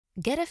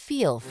Get a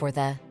feel for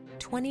the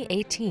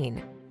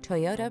 2018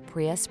 Toyota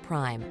Prius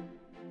Prime.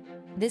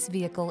 This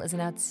vehicle is an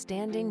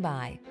outstanding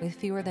buy with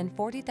fewer than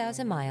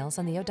 40,000 miles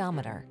on the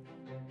odometer.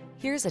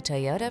 Here's a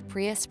Toyota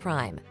Prius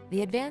Prime,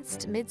 the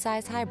advanced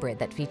midsize hybrid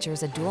that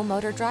features a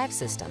dual-motor drive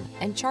system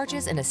and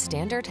charges in a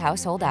standard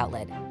household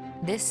outlet.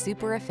 This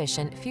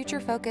super-efficient,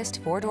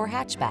 future-focused four-door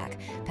hatchback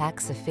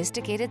packs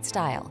sophisticated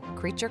style,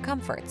 creature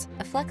comforts,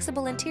 a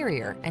flexible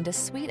interior, and a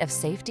suite of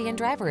safety and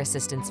driver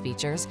assistance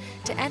features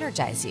to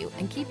energize you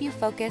and keep you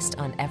focused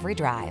on every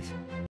drive.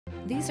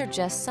 These are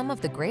just some of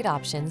the great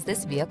options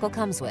this vehicle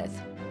comes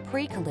with: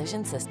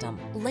 pre-collision system,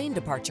 lane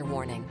departure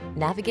warning,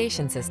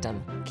 navigation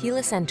system,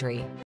 keyless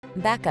entry,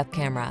 backup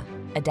camera,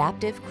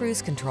 adaptive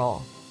cruise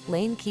control,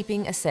 lane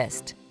keeping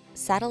assist,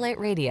 satellite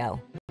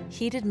radio,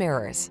 heated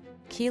mirrors,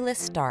 keyless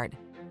start.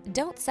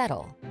 Don't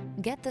settle.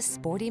 Get the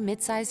sporty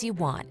midsize you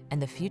want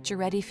and the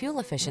future-ready fuel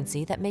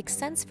efficiency that makes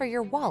sense for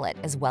your wallet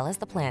as well as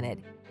the planet.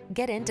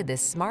 Get into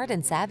this smart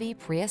and savvy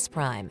Prius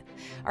Prime.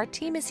 Our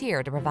team is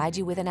here to provide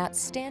you with an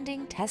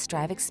outstanding test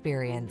drive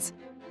experience.